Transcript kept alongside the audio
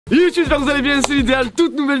YouTube, j'espère que vous allez bien, c'est l'idéal,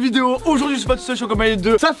 toute nouvelle vidéo. Aujourd'hui je suis pas tout seul, je suis accompagné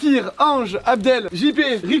de Saphir, Ange, Abdel,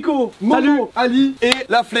 JP, Rico, Momo, Ali et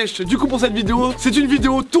la flèche. Du coup pour cette vidéo, c'est une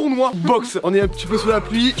vidéo tournoi boxe. On est un petit peu sous la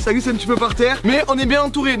pluie, ça glisse un petit peu par terre, mais on est bien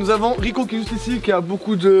entouré. Nous avons Rico qui est juste ici, qui a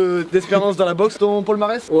beaucoup d'expérience dans la boxe. Ton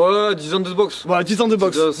palmarès? Ouais, 10 ans de boxe. Voilà, 10 ans de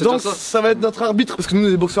boxe. Donc ça va être notre arbitre, parce que nous on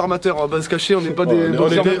est des boxeurs amateurs, on va pas se cacher, on n'est pas des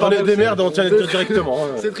boxeurs. On est des merdes, on tient les dire directement.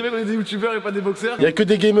 C'est très bien qu'on est des youtubeurs et pas des boxeurs. Il y a que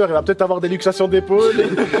des gamers, il va peut-être avoir des luxations d'épaule,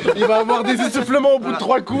 il va avoir des essoufflements au bout de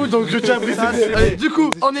 3 coups, donc je tiens à préciser. Allez, du coup,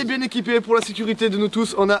 on est bien équipé pour la sécurité de nous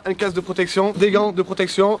tous. On a un casque de protection, des gants de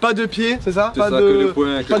protection, pas de pieds, c'est ça? Pas de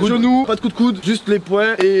genoux, pas de coups de coude, juste les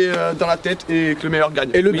poings et dans la tête et que le meilleur gagne.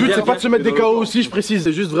 Et le but c'est pas de se mettre des KO aussi, je précise,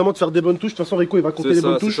 c'est juste vraiment de faire des bonnes touches. De toute façon Rico il va compter les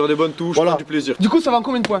bonnes touches. Faire des bonnes touches, voilà. Du plaisir. Du coup ça va en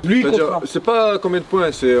combien de points? Lui c'est pas combien de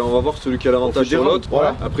points, c'est on va voir celui qui a l'avantage sur l'autre.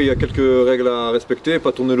 Voilà. Après il y a quelques règles à respecter,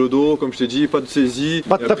 pas tourner le dos comme je t'ai dit, pas de saisie.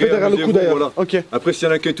 Pas de taper derrière le cou d'ailleurs. Voilà. Ok. Après s'il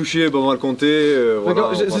y en a qui est touché, on va le compter.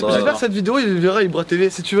 Voilà, j'espère que cette vidéo il verra Ibra TV.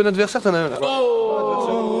 Si tu veux un adversaire, t'en as un là.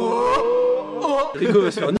 Rico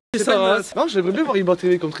va se faire niquer sa race. Non, j'aimerais bien voir Ibra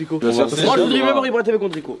TV contre Rico. Moi je voudrais bien voir Ibra TV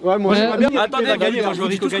contre Rico. Ouais, moi j'aimerais bien. Attendez, gagner, moi je vois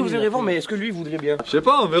Rico gagner. Vous allez voir, mais est-ce que lui voudrait bien? Je sais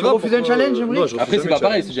pas, on verra. Refuser un challenge, j'aimerais. Après c'est pas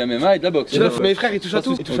pareil, c'est jamais MMA et de la boxe. Mais frère, il touche à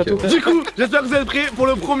tout. Du coup, j'espère que vous êtes prêts pour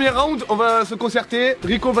le premier round. On va se concerter.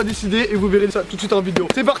 Rico va décider et vous verrez ça tout de suite en vidéo.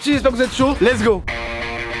 C'est parti, j'espère que vous êtes chaud. Let's go.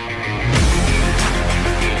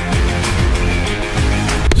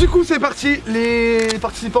 Du coup c'est parti, les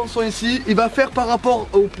participants sont ici. Il va faire par rapport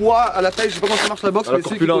au poids, à la taille, je sais pas comment ça marche la boxe. À la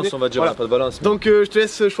corpulence on va dire, voilà. Pas de balance. Donc je te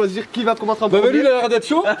laisse choisir qui va combattre en premier. Bah lui il a l'air d'être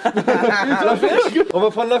chaud. La flèche. On va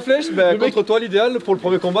prendre la flèche, contre toi l'idéal pour le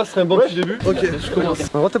premier combat ce serait un bon petit début. Ok, je commence.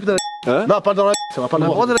 On va taper dans la... Non pas dans la... ça va pas le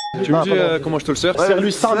droit. Tu me dis comment je te le sers?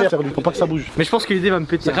 Serre-lui sans merde, faut pas que ça bouge. Mais je pense que l'idée va me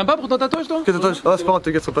péter. Ça craint pas pour ton tatouage toi? Quel tatouage? Ah c'est pas grave,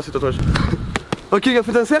 tes gars sont passés tatouage. Ok gars,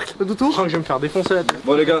 faites un cercle de tour. Je crois que je vais me faire défoncer la tête.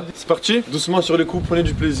 Bon les gars, c'est parti. Doucement sur les coups, prenez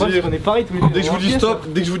du plaisir. On est pareil tous les deux. Dès que je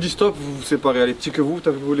vous dis stop, vous vous séparez. Allez, petit que vous,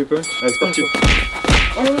 vous les points. Allez, c'est parti.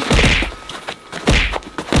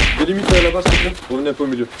 Délimitez là-bas s'il vous plaît. Revenez un peu au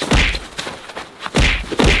milieu.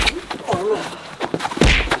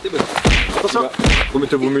 Attention.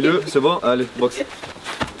 Remettez-vous au milieu, c'est bon. Allez, boxe.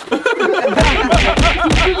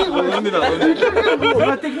 On est là, C'est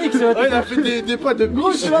ma technique, c'est ma technique. Il a fait des pas de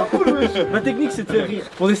gauche. Ma technique c'est de faire rire,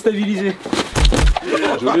 pour déstabiliser.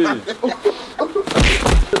 Joli.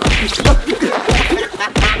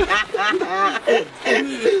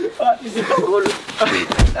 Ah, c'est pas drôle.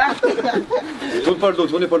 Tournez pas le dos,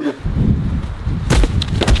 tournez pas le dos.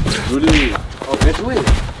 Joli. Bien joué.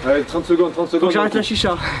 Allez, 30 secondes. Faut que j'arrête la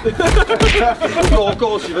chicha.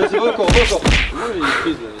 Encore aussi, vas-y, encore.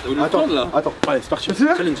 Attends, allez c'est parti.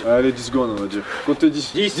 Allez, 10 secondes on va dire. Comptez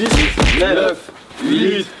 10. 10, 9,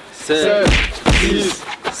 8, 7, 6,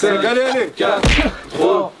 5, allez 4,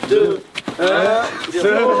 3, 2, 1, c'est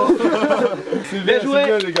bon. Bien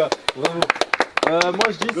joué les gars, bravo. Moi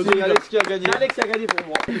je dis c'est Alex qui a gagné. Alex a gagné pour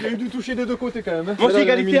moi. Il a eu du toucher des deux côtés quand même. Moi c'est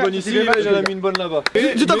égalité. J'en ai mis une bonne ici, j'en ai mis une bonne là-bas.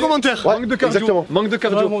 Dites en commentaire. Manque de cardio. Exactement. Manque de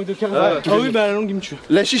cardio. Ah oui, bah la langue il me tue.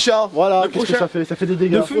 La chicha, voilà, qu'est-ce que ça fait? Ça fait des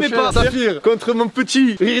dégâts. Ne fumez pas, Saphir, contre mon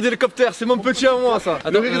petit rire d'hélicoptère, c'est mon petit à moi ça.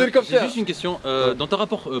 Le rire J'ai d'hélicoptère. juste une question, dans ton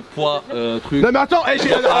rapport poids, truc... Non mais attends, je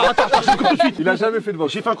te coupe tout de suite. Il a jamais fait de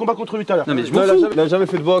boxe. J'ai fait un combat contre lui tout à l'heure. Non mais je m'en fous. Il a jamais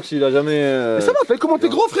fait de boxe, il a jamais... Mais ça va, fais comment t'es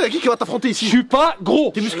gros frère, qui va t'affronter ici? Je suis pas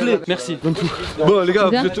gros, t'es musclé. Merci. Bon les gars,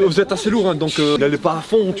 vous êtes assez lourd hein, donc n'allez pas à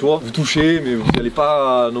fond tu vois. Vous touchez mais vous n'allez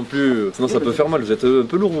pas non plus, sinon ça peut faire mal, vous êtes un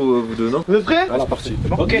peu lourd vous deux non? Vous êtes prêts? Voilà, c'est parti.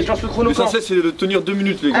 Ok, je lance le chrono. L'essentiel c'est de tenir 2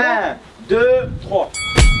 minutes les gars. 1, 2, 3.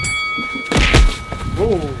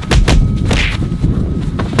 Oh.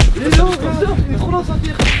 Il est trop lent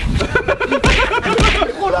Saphir.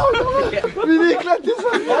 Mais il est éclaté ça.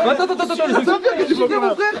 Attends, Saphir, qu'est-ce que tu fais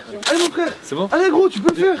mon frère? Allez mon frère. C'est bon? Allez gros, tu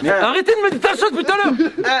peux le faire. Arrêtez de me dire ta chose depuis tout à l'heure.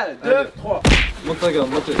 1, 2, 3. Monte ta garde,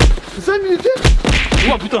 montez. C'est ça le militaire?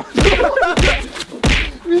 Oh putain.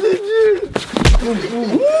 Il est nul.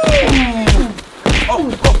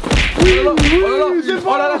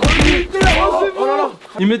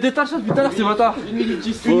 Il met des tâches depuis tout à l'heure, c'est bâtard.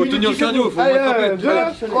 Faut tenir le cardio, faut mettre la pète.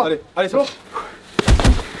 Allez, c'est bon.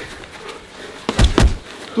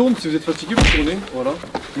 Tourne, si vous êtes fatigué, vous tournez, voilà.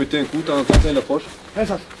 Vous mettez un coup, t'as un temps, il approche. Allez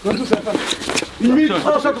ça, dans tout ça, 1 minute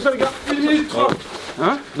 30, attention les gars, 1 minute 30.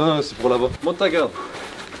 Hein? Non, c'est pour là-bas. Monte ta garde.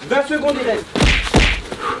 20 secondes il reste.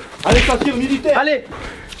 Allez Saphir, militaire. Allez.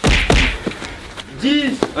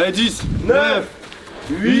 10, Allez, 10, 9,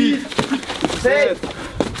 8, 7,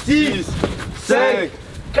 6, 5,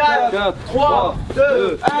 4, 4, 3,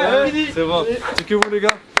 2, 1, fini. C'est bon. C'est que vous les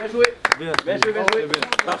gars. Bien joué. Bien. Bien joué, bien joué.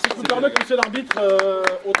 Alors si je peux me permettre, monsieur l'arbitre,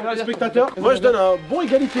 autant que spectateur, moi je donne un bon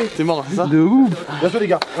égalité. T'es mort, c'est ça? De ouf. Bien joué les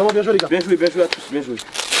gars, vraiment bien joué les gars. Bien joué à tous, bien joué.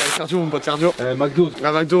 Cardio, mon pote, cardio. McDo.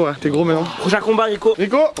 Ah, McDo, ouais. T'es gros maintenant. Prochain combat, Rico.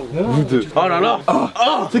 Rico. Vous deux. Oh là là.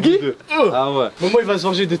 C'est qui? Ah ouais. Bon, moi il va se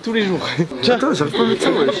venger de tous les jours. Attends, j'arrive pas à mettre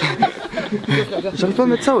ça, wesh. J'arrive pas à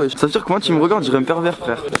mettre ça, wesh. Ça veut dire que moi, tu me regardes, je dirais un pervers,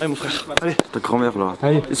 frère. Allez, mon frère. Allez. Ta grand-mère, là.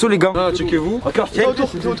 Allez. Et les gars. Ah, checkez-vous. Encore, T'es autour,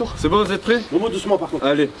 t'es autour. C'est bon, vous êtes prêts? Bon, doucement par contre.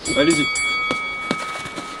 Allez, allez-y.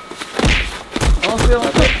 Rentrez,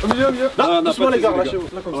 rentrez. Au milieu, au milieu. Là, Ah, on a doucement pas de les gars, tes, lâchez-vous.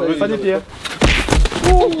 Là comme ça, vas-y, pas des pieds. Hein.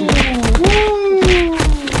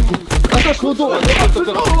 Attends, je suis autour.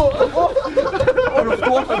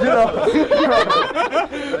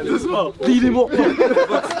 Doucement. Il est mort.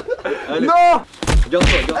 Allez. Non.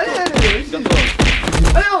 Garde-toi, garde-toi.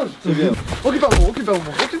 Allez, Ange. C'est bien. Occupe un moment, occupe un moment.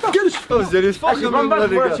 Oh, vous y allez fort quand même là,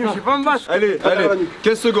 les gars. Je suis pas en bas. Allez, allez.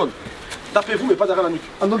 15 secondes. Tapez-vous, mais pas derrière la nuque.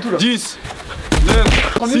 Ah, dans tout là. 10, 9,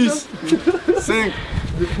 6, 5,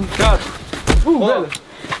 4, 3,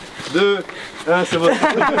 2, 1, c'est bon.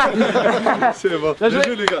 C'est bon. Bien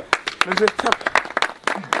joué les gars.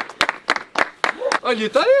 Oh, il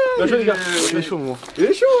est allé. Bien joué les gars. Il est chaud, moi. Il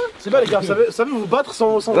est chaud hein. C'est bien les gars, vous savez vous battre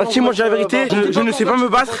sans... Là, si moi j'ai la vérité, je ne sais pas me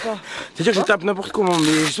battre. C'est C'est-à-dire que je tape n'importe comment,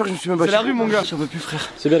 mais j'espère que je me suis même battu. C'est la rue, mon gars. J'en veux plus, frère.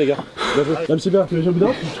 bien les gars. Même c'est bien. J'ai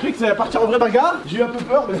oublié. Je croyais que ça allait partir en vraie bagarre. J'ai eu un peu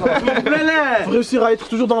peur, mais ça va. Faut réussir à être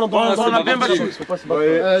toujours dans on a bien battu.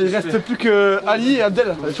 Il reste plus que Ali et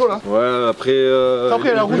Abdel. Elle est chaud là. Ouais, après.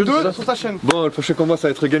 Après, la route 2 sur ta chaîne. Bon, le prochain combat ça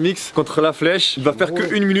va être GAMEMIX contre la flèche. Il va faire que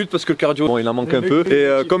 1 minute parce que le cardio, bon, il en manque un peu.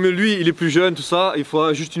 Et comme lui, il est plus jeune, tout ça, il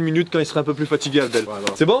faut juste 1 minute quand il sera un peu plus fatigué, Abdel.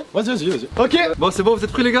 C'est bon? Vas-y. Ok. Bon, c'est bon, vous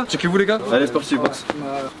êtes prêts les gars? Checkez-vous les gars? Allez, c'est parti, boxe.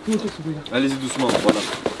 Allez-y doucement, voilà.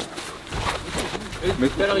 Mais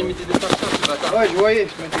tout à l'heure, il mettait des parfums, ce bâtard. Ouais, je voyais.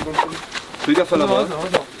 Je mettais dans le Fais gaffe à la base.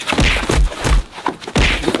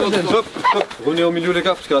 Hop, hop. Revenez au milieu les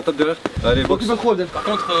gars, parce qu'il y a la table derrière. Allez, boxe. Occupe pas trop, Abdel. Par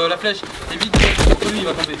contre, la flèche, c'est vite, lui, il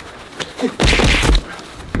va tomber.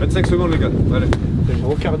 25 secondes les gars, allez.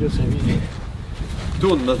 Gros cardio, c'est vite.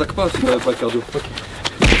 Tourne, n'attaque pas si t'as pas de cardio.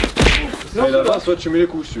 Soit il est là-bas, soit tu mets les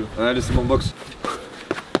coups si tu veux. Allez, c'est bon, boxe.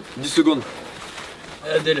 10 secondes.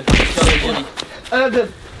 Adèle, faire la gérie. Allez, Abdel.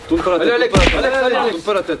 Tourne pas la tête. Allez, tourne pas la tête. allez, Alex. Tourne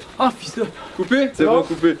pas la tête. Ah, fils de. Coupé? C'est bon,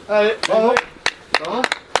 coupé. Allez, bravo.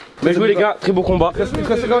 Bien joué les gars, très beau combat. Il te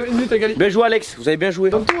reste encore 1 minute à égalité. Bien joué Alex, vous avez bien joué.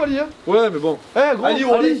 Donne tout, Ali. Hein. Ouais, mais bon. Eh, gros, Ali,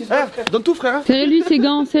 Ali. Donne tout, frère. Serrez-lui ses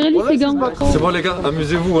gants, serrez-lui ses gants. C'est bon les gars,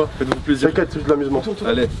 amusez-vous, hein. Faites-vous plaisir. T'inquiète, c'est de l'amusement.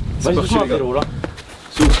 Allez, c'est parti les gars.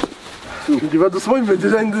 Il va doucement, il me met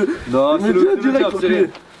déjà une... Non, Mais c'est direct, le direct, diable, c'est les...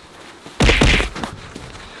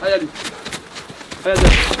 Allez, Ali. Allez,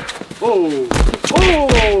 Abdel. Oh.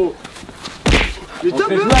 Mais top,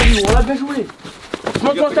 Bien joué Ali, on l'a bien joué.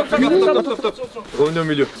 Top. Revenez au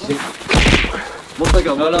milieu. Monte ta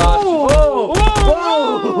garde. Voilà.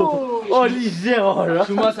 Oh légère, oh là.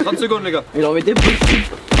 30 secondes les gars. Il en mettait plus.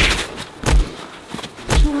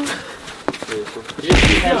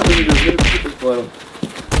 Voilà.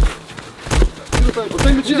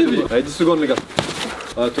 Allez, 10 secondes les gars.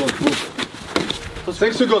 Attends, bouge.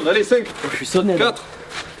 5 secondes, allez 5, Je suis sonné là. 4,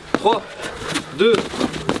 3, 2,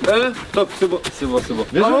 1, top, c'est bon.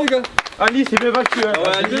 Bien joué les gars. Ali, c'est bien battu. Hein.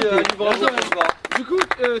 Ouais, Ali, bravo. Du coup,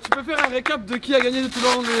 tu peux faire un récap de qui a gagné tout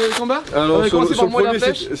au long du combat? Alors On va sur commencer par le moi et la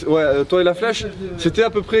premier, flèche. ouais, toi et la flèche, c'était à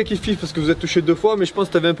peu près kiff parce que vous êtes touché 2 fois, mais je pense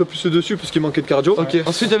que t'avais un peu plus dessus parce qu'il manquait de cardio. Ok.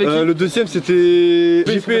 Ensuite, avec qui? Le deuxième c'était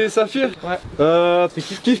JP et Saphir. Ouais.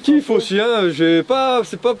 Kiff aussi, hein. J'ai pas,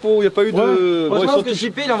 c'est pas pour, y a pas eu de. Moi je Bon, ils pense sont que tous-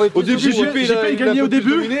 JP il a envoyé Au plus de début, coups. JP il a gagné un au peu plus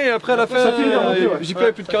début. dominé, et après à la fin, Saphir, il a remonté, ouais. JP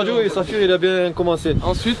avait plus de cardio et Saphir il a bien commencé.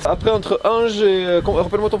 Ensuite, Après entre Ange et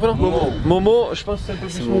rappelle-moi ton prénom. Momo, je pense que c'est un peu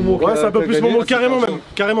plus Momo. Ouais, c'est un peu plus Momo, carrément même.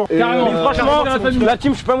 Carrément. Carrément, franchement, la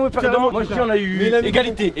team, je suis pas mauvais perdant. Carrément. Moi je dis, on a Mais il a eu mis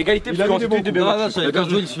égalité. Égalité, il a parce mis qu'on des s'était bons bien coups. battu. Le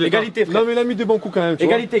cardio, il suivait pas. Égalité, frère. Non mais il a mis des bons coups quand même. tu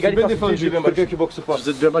vois. Égalité, C'est bien parce que défendu, j'ai bien quelqu'un battu. qui boxe pas. Vous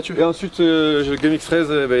êtes bien battus. Et ensuite, GAMEMIXTREIZE,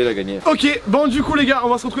 il a gagné. ok, bon du coup les gars, on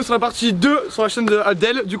va se retrouver sur la partie 2 sur la chaîne de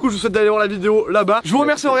Abdel. Du coup je vous souhaite d'aller voir la vidéo là-bas. Je vous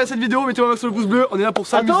remercie d'avoir regardé cette vidéo, mettez-moi un max sur le pouce bleu, on est là pour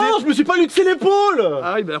s'amuser. Attends, je me suis pas luxé l'épaule.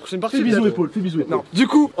 Ah oui, bah la prochaine partie. Fais bisous peut-être. épaule, fais bisous épaule. Non. Du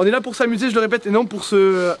coup, on est là pour s'amuser, je le répète, et non pour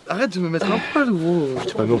se... Arrête de me mettre un poil gros.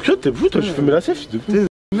 Bah non, t'es fou, toi, je fais mes lacets, fils de pute.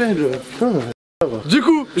 Putain. Du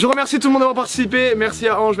coup, je remercie tout le monde d'avoir participé. Merci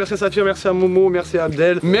à Ange, merci à Saphir, merci à Momo, merci à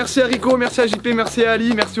Abdel, merci à Rico, merci à JP, merci à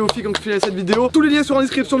Ali, merci aux filles qui ont filmé cette vidéo. Tous les liens sont en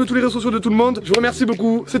description de tous les réseaux sociaux de tout le monde. Je vous remercie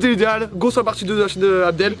beaucoup, c'était l'idéal. Go sur la partie 2 de la chaîne de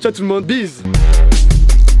Abdel. Ciao tout le monde, bise.